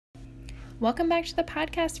Welcome back to the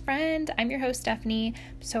podcast, friend. I'm your host, Stephanie.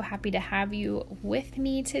 I'm so happy to have you with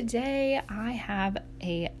me today. I have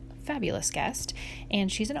a fabulous guest,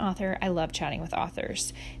 and she's an author. I love chatting with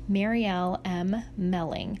authors. Marielle M.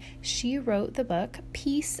 Melling. She wrote the book,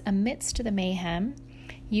 Peace Amidst the Mayhem.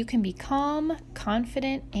 You can be calm,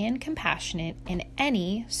 confident, and compassionate in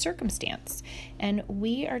any circumstance. And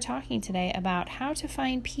we are talking today about how to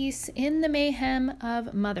find peace in the mayhem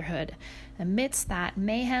of motherhood, amidst that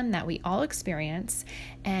mayhem that we all experience.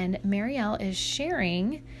 And Marielle is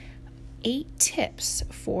sharing 8 tips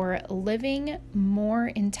for living more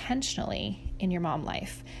intentionally in your mom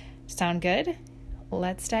life. Sound good?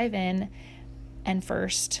 Let's dive in. And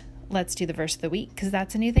first, let's do the verse of the week, because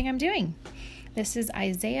that's a new thing I'm doing. This is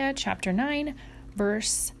Isaiah chapter 9,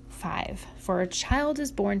 verse 5. For a child is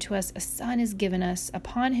born to us, a son is given us.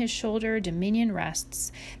 Upon his shoulder dominion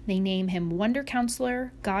rests. They name him Wonder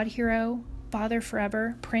Counselor, God Hero, Father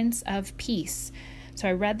Forever, Prince of Peace. So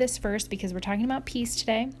I read this verse because we're talking about peace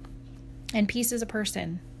today. And peace is a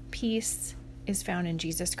person. Peace is found in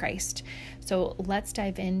Jesus Christ. So let's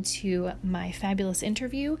dive into my fabulous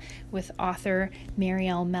interview with author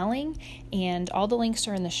Marielle Melling, and all the links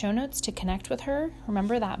are in the show notes to connect with her.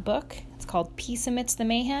 Remember that book? It's called Peace Amidst the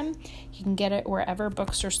Mayhem. You can get it wherever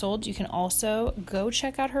books are sold. You can also go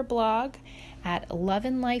check out her blog at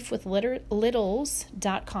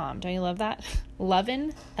lovinlifewithlittles.com. Don't you love that?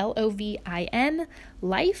 Lovin, Lovin,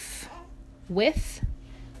 life with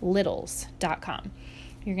littles.com.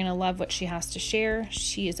 You're going to love what she has to share.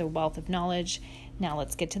 She is a wealth of knowledge. Now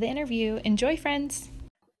let's get to the interview. Enjoy, friends.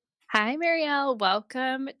 Hi, Marielle.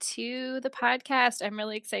 Welcome to the podcast. I'm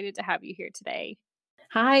really excited to have you here today.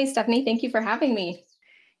 Hi, Stephanie. Thank you for having me.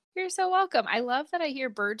 You're so welcome. I love that I hear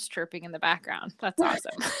birds chirping in the background. That's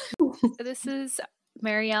awesome. This is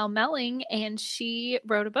Marielle Melling, and she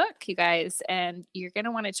wrote a book, you guys, and you're going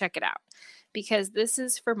to want to check it out, because this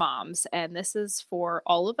is for moms, and this is for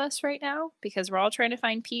all of us right now, because we're all trying to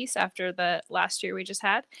find peace after the last year we just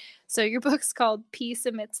had. So your book's called Peace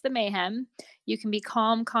Amidst the Mayhem. You can be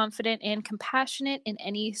calm, confident, and compassionate in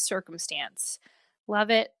any circumstance. Love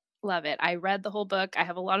it. Love it. I read the whole book. I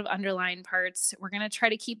have a lot of underlined parts. We're going to try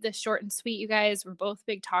to keep this short and sweet, you guys. We're both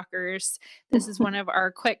big talkers. This is one of our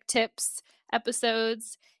quick tips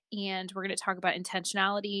episodes, and we're going to talk about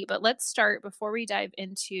intentionality. But let's start, before we dive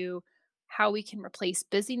into how we can replace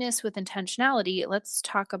busyness with intentionality, let's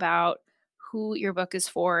talk about who your book is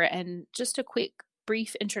for and just a quick,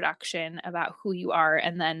 brief introduction about who you are.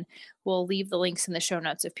 And then we'll leave the links in the show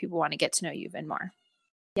notes if people want to get to know you even more.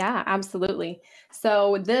 Yeah, absolutely.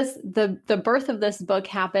 So the birth of this book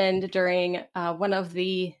happened during one of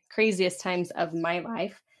the craziest times of my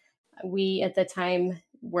life. We, at the time,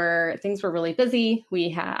 things were really busy.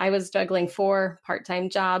 I was juggling 4 part-time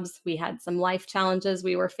jobs. We had some life challenges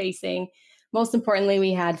we were facing. Most importantly,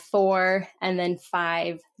 we had 4 and then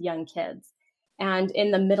 5 young kids. And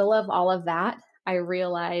in the middle of all of that, I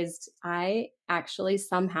realized I actually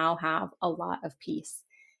somehow have a lot of peace.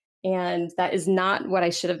 And that is not what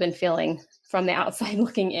I should have been feeling from the outside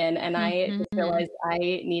looking in. And I just realized I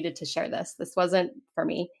needed to share this. This wasn't for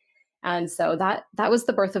me. And so that was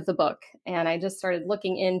the birth of the book. And I just started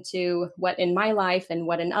looking into what in my life and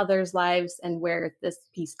what in others' lives, and where this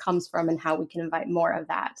peace comes from and how we can invite more of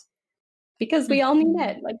that. Because we all need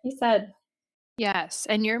it, like you said. Yes.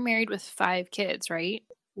 And you're married with 5 kids, right?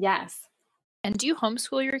 Yes. And do you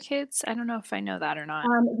homeschool your kids? I don't know if I know that or not.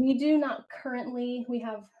 We do not currently. We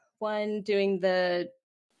have one doing the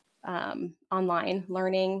online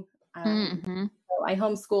learning. So I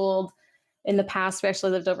homeschooled in the past. We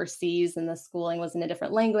actually lived overseas, and the schooling was in a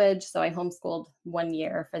different language. So I homeschooled 1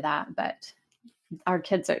 year for that. But our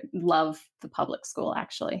kids love the public school,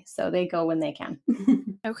 actually. So they go when they can.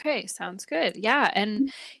 Okay, sounds good. Yeah.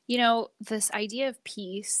 And, this idea of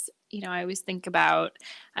peace, I always think about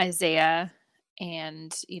Isaiah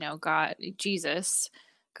and, God, Jesus.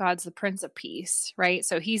 God's the Prince of Peace, right?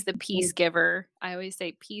 So he's the peace giver. I always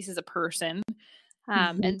say peace is a person.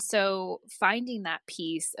 And so finding that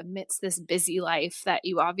peace amidst this busy life that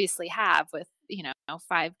you obviously have with,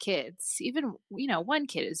 5 kids, even, 1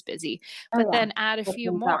 kid is busy, but then add a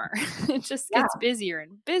few more, it just gets busier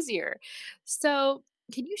and busier. So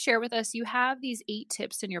can you share with us, you have these 8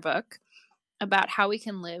 tips in your book about how we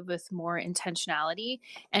can live with more intentionality,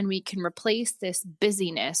 and we can replace this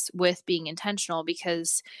busyness with being intentional,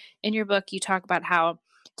 because in your book, you talk about how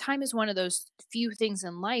time is one of those few things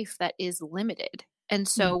in life that is limited. And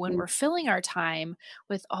so when we're filling our time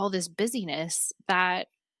with all this busyness, that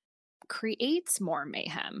creates more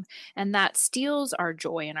mayhem, and that steals our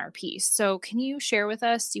joy and our peace. So can you share with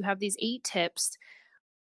us, you have these 8 tips.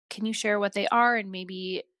 Can you share what they are, and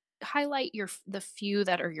maybe highlight the few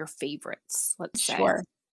that are your favorites, let's say. Sure.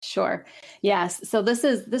 Sure. Yes. So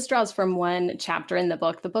this draws from one chapter in the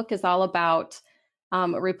book. The book is all about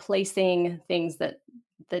replacing things that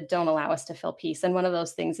don't allow us to feel peace. And one of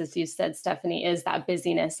those things, as you said, Stephanie, is that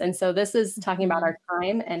busyness. And so this is talking about Mhm. our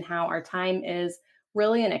time and how our time is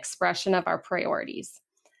really an expression of our priorities.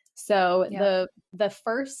 So Yep. the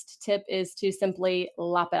first tip is to simply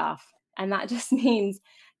lop it off. And that just means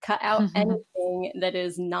cut out anything that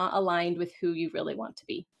is not aligned with who you really want to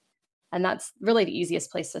be. And that's really the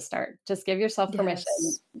easiest place to start. Just give yourself permission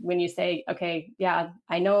Yes. when you say, okay, yeah,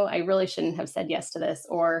 I know I really shouldn't have said yes to this,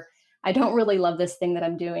 or I don't really love this thing that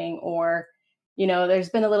I'm doing, or, there's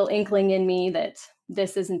been a little inkling in me that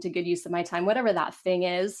this isn't a good use of my time. Whatever that thing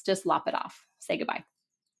is, just lop it off. Say goodbye.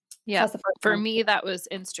 So Yep. that's the first For one. me, that was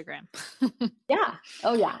Instagram. Yeah.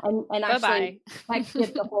 Oh yeah. And actually Bye-bye. that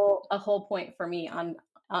gives a whole point for me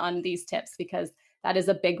on these tips because that is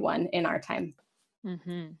a big one in our time.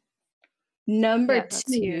 Mhm. Number Yeah, that's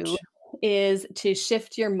 2 huge. is to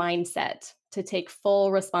shift your mindset to take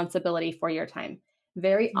full responsibility for your time.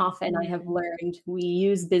 Very often, I have Mhm. learned we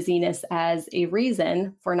use busyness as a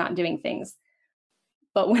reason for not doing things.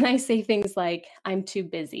 But when I say things like, I'm too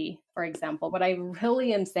busy, for example, what I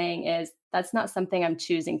really am saying is, that's not something I'm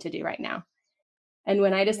choosing to do right now. And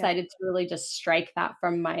when I Yeah. decided to really just strike that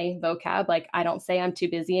from my vocab, like I don't say I'm too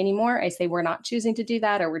busy anymore. I say we're not choosing to do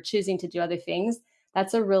that or we're choosing to do other things.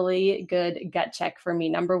 That's a really good gut check for me.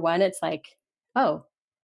 Number one, it's like, oh,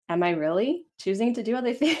 am I really choosing to do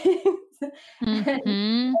other things? And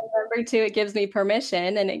Mhm. number two, it gives me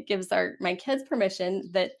permission and it gives my kids permission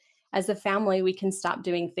that as a family, we can stop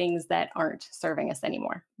doing things that aren't serving us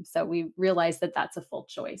anymore. So we realize that that's a full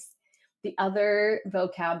choice. The other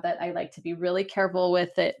vocab that I like to be really careful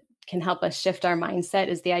with that can help us shift our mindset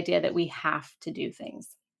is the idea that we have to do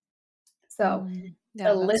things. So Mm. the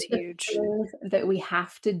Yeah, that's list of huge. things that we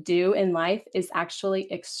have to do in life is actually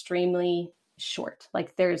extremely short.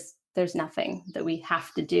 Like there's nothing that we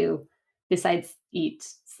have to do besides eat,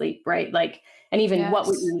 sleep, right? Like and even what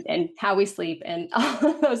we Yes. eat and how we sleep and all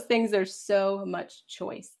of those things, there's so much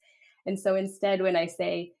choice. And so instead when I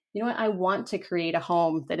say, you know what, I want to create a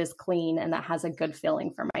home that is clean and that has a good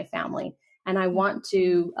feeling for my family. And I want Mhm.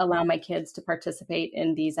 to allow my kids to participate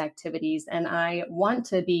in these activities. And I want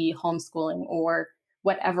to be homeschooling or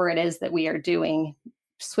whatever it is that we are doing,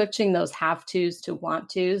 switching those have tos to want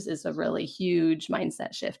tos is a really huge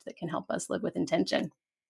mindset shift that can help us live with intention.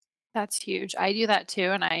 That's huge. I do that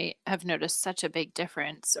too, and I have noticed such a big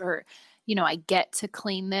difference. Or, I get to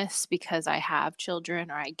clean this because I have children,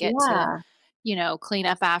 or I get to, Yeah. clean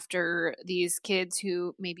up after these kids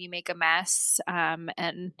who maybe make a mess.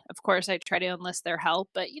 And of course, I try to enlist their help,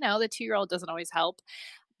 but, the 2-year-old doesn't always help.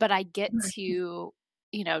 But I get to,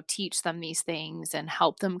 teach them these things and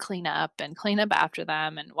help them clean up and clean up after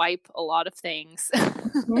them and wipe a lot of things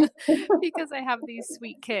Mhm. because I have these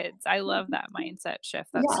sweet kids. I love that mindset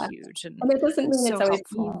shift. That's Yeah. huge and And it doesn't mean it's so always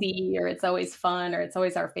helpful. easy or it's always fun or it's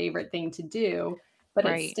always our favorite thing to do, but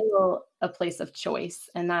it's Right. still a place of choice.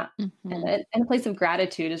 Mhm. And a place of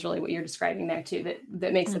gratitude is really what you're describing there too,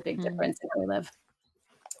 that makes a big Mhm. difference in how we live.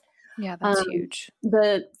 Yeah, that's Um, huge.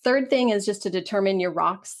 the third thing is just to determine your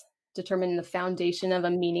rocks, determine the foundation of a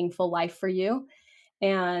meaningful life for you.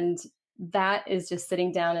 And that is just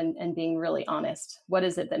sitting down and being really honest. What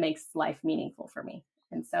is it that makes life meaningful for me?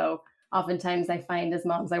 And so oftentimes I find as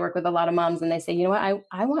moms, I work with a lot of moms and they say, you know what,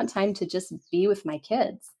 I want time to just be with my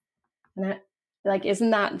kids. And like,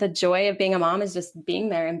 isn't that the joy of being a mom is just being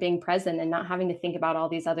there and being present and not having to think about all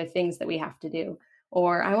these other things that we have to do?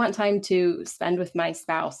 Or I want time to spend with my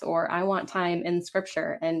spouse, or I want time in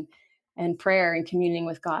scripture and prayer and communing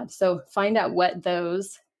with God. So find out what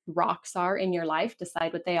those rocks are in your life,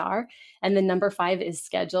 decide what they are. And then number 5 is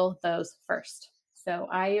schedule those first. So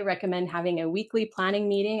I recommend having a weekly planning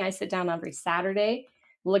meeting. I sit down every Saturday,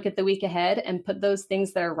 look at the week ahead, and put those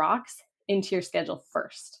things that are rocks into your schedule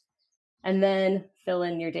first and then fill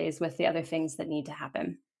in your days with the other things that need to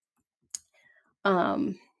happen.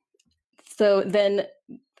 Um, so then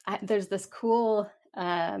there's this cool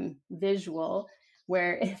visual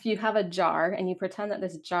where if you have a jar and you pretend that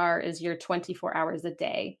this jar is your 24 hours a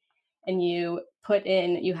day and you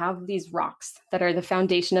have these rocks that are the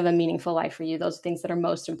foundation of a meaningful life for you, those things that are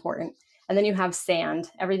most important. And then you have sand,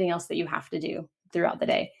 everything else that you have to do throughout the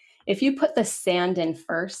day. If you put the sand in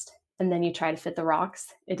first and then you try to fit the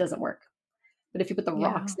rocks, it doesn't work. But if you put the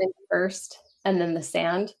rocks Yeah. in first and then the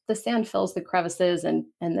sand fills the crevices and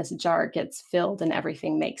this jar gets filled and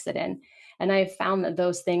everything makes it in. And I've found that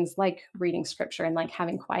those things like reading scripture and like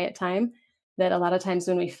having quiet time, that a lot of times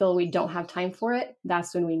when we feel we don't have time for it,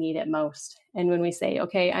 that's when we need it most. And when we say,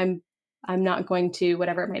 okay, I'm not going to,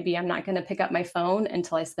 whatever it might be, I'm not going to pick up my phone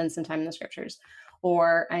until I spend some time in the scriptures,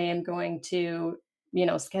 or I am going to,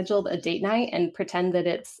 schedule a date night and pretend that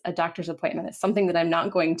it's a doctor's appointment. It's something that I'm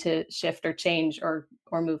not going to shift or change or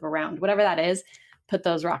move around. Whatever that is, put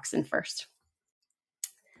those rocks in first.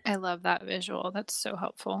 I love that visual. That's so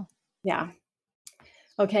helpful. Yeah.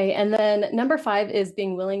 Okay. And then number 5 is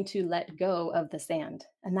being willing to let go of the sand.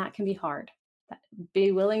 And that can be hard.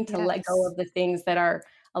 Be willing to let go Yes. of the things that are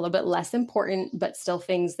a little bit less important, but still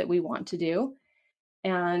things that we want to do.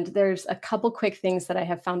 And there's a couple quick things that I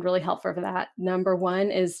have found really helpful for that. Number 1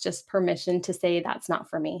 is just permission to say that's not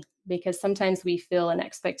for me, because sometimes we feel an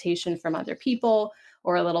expectation from other people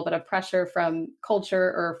or a little bit of pressure from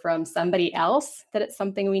culture or from somebody else that it's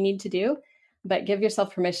something we need to do. But give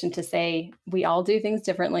yourself permission to say we all do things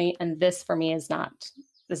differently, and this for me is not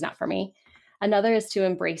for me. Another is to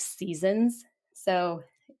embrace seasons. So,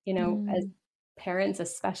 as Mm, parents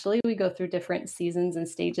especially, we go through different seasons and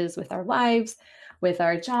stages with our lives, with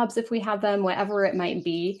our jobs if we have them, whatever it might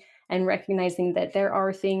be, and recognizing that there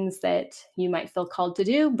are things that you might feel called to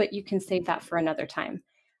do, but you can save that for another time.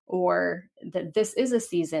 Or that this is a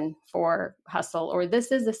season for hustle, or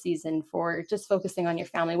this is a season for just focusing on your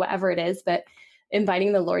family, whatever it is, but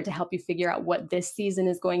inviting the Lord to help you figure out what this season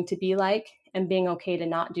is going to be like, and being okay to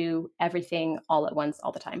not do everything all at once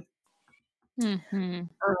all the time. mhm.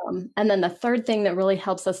 And then the third thing that really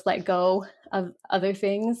helps us let go of other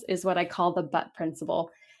things is what I call the but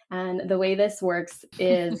principle. And the way this works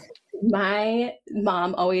is my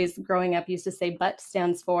mom always growing up used to say, but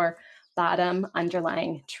stands for bottom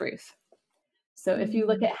underlying truth. So if you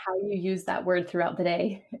look Mm, at how you use that word throughout the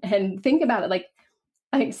day and think about it, like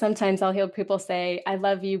I think sometimes I'll hear people say, I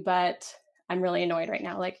love you, but I'm really annoyed right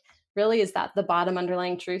now. Like, really, is that the bottom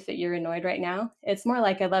underlying truth that you're annoyed right now? It's more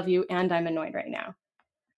like I love you and I'm annoyed right now.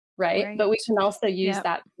 Right? But we right. can also use Yep.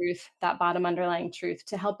 that truth, that bottom underlying truth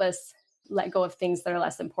to help us let go of things that are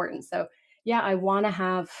less important. So, yeah, I want to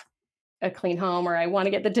have a clean home or I want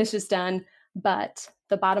to get the dishes done, but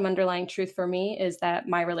the bottom underlying truth for me is that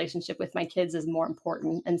my relationship with my kids is more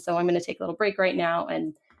important. And so I'm going to take a little break right now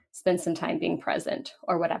and spend some time being present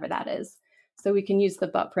or whatever that is. So we can use the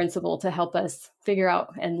but principle to help us figure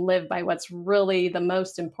out and live by what's really the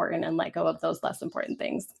most important and let go of those less important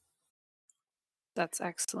things. That's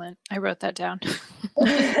excellent. I wrote that down.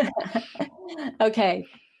 Okay.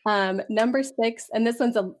 Number 6, and this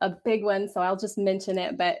one's a big one, so I'll just mention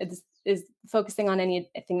it, but it's is focusing on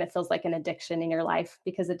anything that feels like an addiction in your life,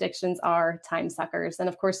 because addictions are time suckers. And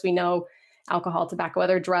of course, we know alcohol, tobacco,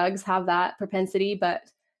 other drugs have that propensity,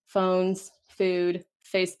 but phones, food,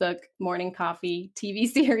 Facebook, morning coffee, TV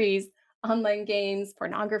series, online games,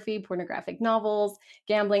 pornography, pornographic novels,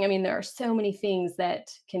 gambling. I mean, there are so many things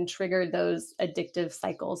that can trigger those addictive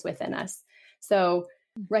cycles within us. So,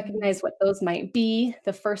 Mhm. recognize what those might be.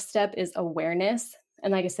 The first step is awareness.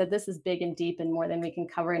 And like I said, this is big and deep and more than we can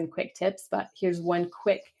cover in quick tips, but here's one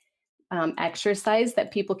quick exercise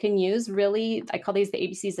that people can use. Really, I call these the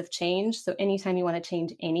ABCs of change. So anytime you want to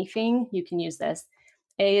change anything, you can use this.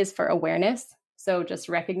 A is for awareness. So just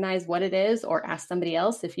recognize what it is or ask somebody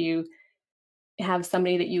else if you have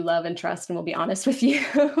somebody that you love and trust and will be honest with you.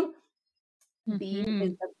 B is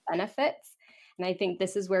Mhm. the benefits. And I think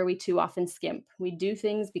this is where we too often skimp. We do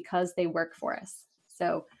things because they work for us.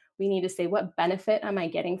 So we need to say, what benefit am I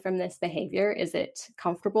getting from this behavior? Is it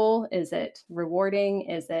comfortable? Is it rewarding?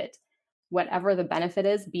 Is it whatever the benefit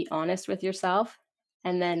is? Be honest with yourself.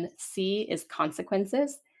 And then C is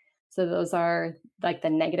consequences. So those are like the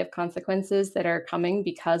negative consequences that are coming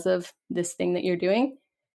because of this thing that you're doing.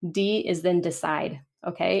 D is then decide.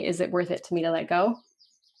 Okay, is it worth it to me to let go?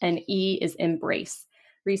 And E is embrace.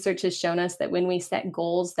 Research has shown us that when we set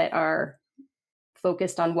goals that are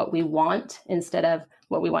focused on what we want instead of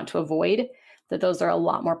what we want to avoid, that those are a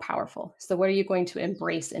lot more powerful. So, what are you going to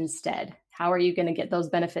embrace instead? How are you going to get those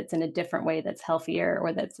benefits in a different way that's healthier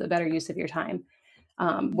or that's a better use of your time?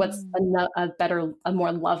 What's Mm, a better, a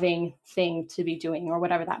more loving thing to be doing, or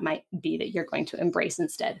whatever that might be that you're going to embrace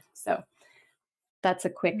instead? So, that's a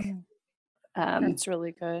quick mm. um, That's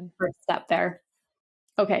really good. first step there.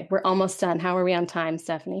 Okay, we're almost done. How are we on time,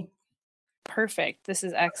 Stephanie? Perfect. This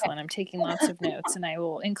is excellent. I'm taking lots of notes and I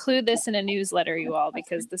will include this in a newsletter, you all,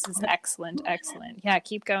 because this is excellent. Excellent. Yeah,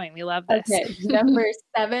 keep going. We love this. Okay, number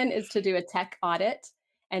 7 is to do a tech audit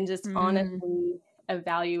and just Mm, honestly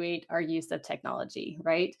evaluate our use of technology,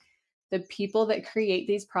 right? The people that create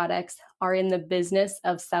these products are in the business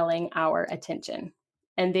of selling our attention.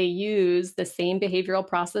 And they use the same behavioral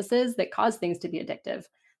processes that cause things to be addictive,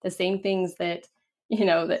 the same things that,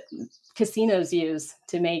 that casinos use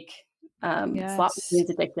to make slot machines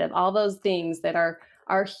addictive. All those things that are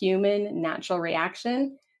our human natural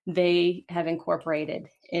reaction, they have incorporated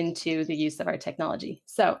into the use of our technology.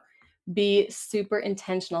 So be super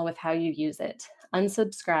intentional with how you use it.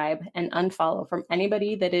 Unsubscribe and unfollow from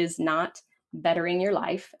anybody that is not bettering your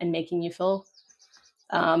life and making you feel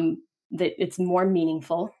that it's more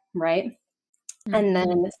meaningful, right? Mm-hmm. And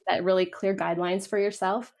then set really clear guidelines for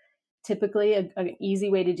yourself. Typically, an easy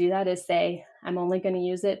way to do that is say, I'm only going to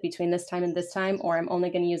use it between this time and this time, or I'm only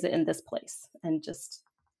going to use it in this place, and just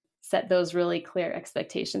set those really clear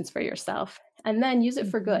expectations for yourself. And then use it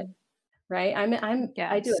for good, right?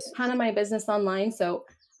 I do a ton of my business online, so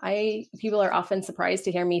people are often surprised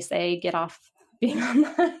to hear me say, get off being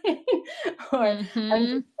online or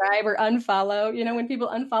unsubscribe or unfollow. When people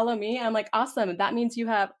unfollow me, I'm like, awesome. That means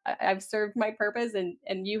I've served my purpose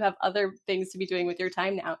and you have other things to be doing with your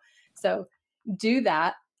time now. So do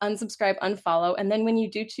that, unsubscribe, unfollow. And then when you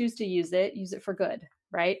do choose to use it for good,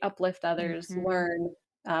 right? Uplift others, learn,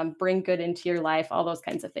 bring good into your life, all those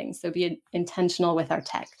kinds of things. So be intentional with our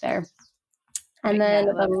tech there. And then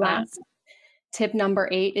the last tip, number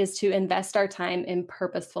 8, is to invest our time in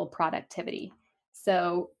purposeful productivity.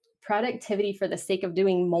 So productivity for the sake of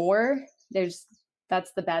doing more, that's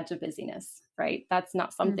the badge of busyness, right? That's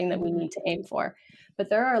not something that we need to aim for. But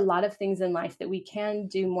there are a lot of things in life that we can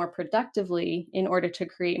do more productively in order to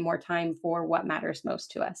create more time for what matters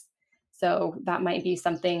most to us. So that might be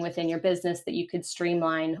something within your business that you could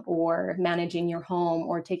streamline, or managing your home,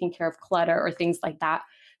 or taking care of clutter, or things like that.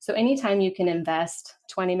 So anytime you can invest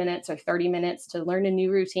 20 minutes or 30 minutes to learn a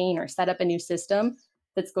new routine or set up a new system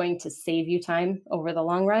that's going to save you time over the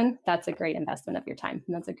long run, that's a great investment of your time.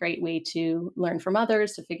 And that's a great way to learn from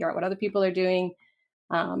others, to figure out what other people are doing,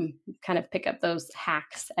 kind of pick up those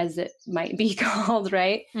hacks, as it might be called,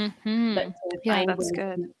 right? But that's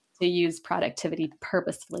good. To use productivity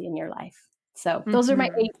purposefully in your life. So those are my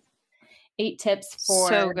eight tips for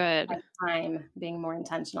so good. Time being more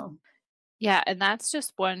intentional. Yeah, and that's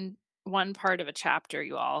just one part of a chapter,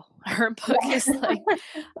 you all. Her book is like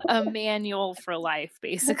a manual for life,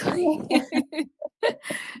 basically.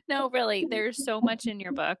 No, really, there's so much in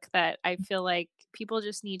your book that I feel like people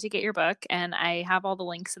just need to get your book, and I have all the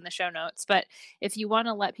links in the show notes. But if you want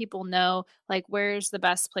to let people know, like, where's the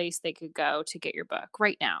best place they could go to get your book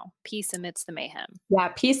right now? Peace Amidst the Mayhem. Yeah,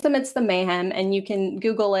 Peace Amidst the Mayhem, and you can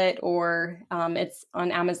Google it, or it's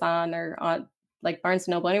on Amazon, or on like Barnes &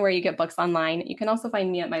 Noble, anywhere you get books online. You can also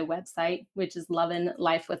find me at my website, which is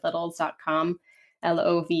lovinlifewithlittles.com,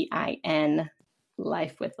 LOVIN,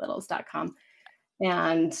 lifewithlittles.com,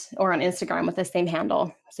 or on Instagram with the same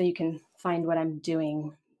handle. So you can find what I'm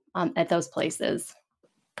doing at those places.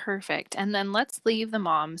 Perfect. And then let's leave the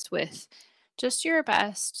moms with just your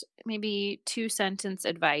best, maybe 2-sentence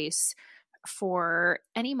advice for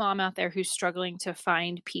any mom out there who's struggling to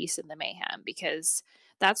find peace in the mayhem, because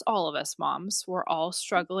that's all of us moms. We're all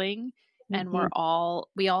struggling, and we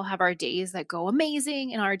all have our days that go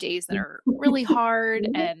amazing and our days that are really hard,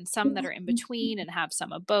 and some that are in between, and have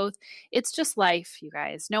some of both. It's just life, you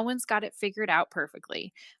guys. No one's got it figured out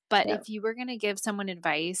perfectly. But if you were going to give someone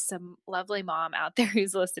advice, some lovely mom out there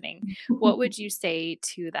who's listening, what would you say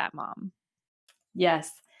to that mom?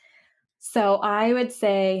 Yes. So I would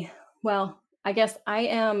say, well, I guess I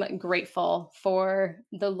am grateful for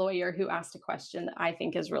the lawyer who asked a question that I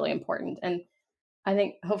think is really important. And I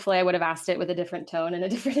think hopefully I would have asked it with a different tone and a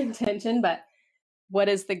different intention, but what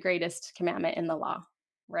is the greatest commandment in the law,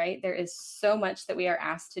 right? There is so much that we are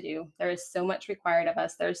asked to do. There is so much required of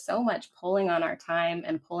us. There's so much pulling on our time,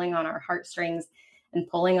 and pulling on our heartstrings, and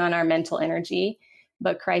pulling on our mental energy.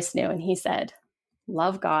 But Christ knew, and he said,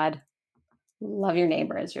 love God, love your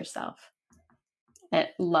neighbor as yourself, and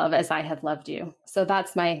love as I have loved you. So that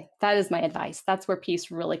is my advice. That's where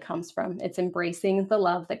peace really comes from. It's embracing the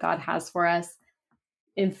love that God has for us,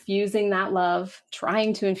 infusing that love,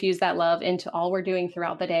 trying to infuse that love into all we're doing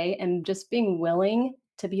throughout the day, and just being willing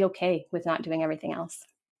to be okay with not doing everything else.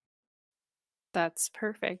 That's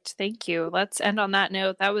perfect. Thank you. Let's end on that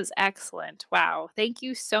note. That was excellent. Wow. Thank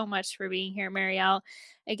you so much for being here, Marielle.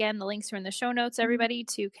 Again, the links are in the show notes, everybody,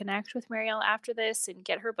 to connect with Marielle after this and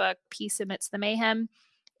get her book, Peace Amidst the Mayhem.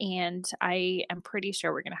 And I am pretty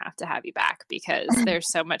sure we're going to have you back, because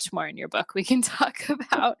there's so much more in your book we can talk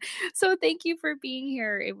about. So thank you for being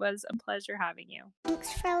here. It was a pleasure having you.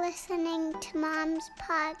 Thanks for listening to Mom's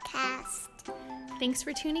Podcast. Thanks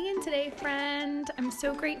for tuning in today, friend. I'm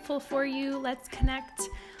so grateful for you. Let's connect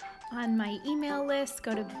on my email list.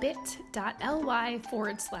 Go to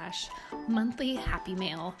bit.ly/monthly happy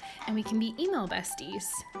mail, and we can be email besties.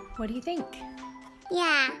 What do you think?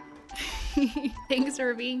 Yeah. Thanks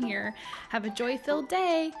for being here. Have a joy-filled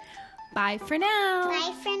day. Bye for now.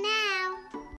 Bye for now.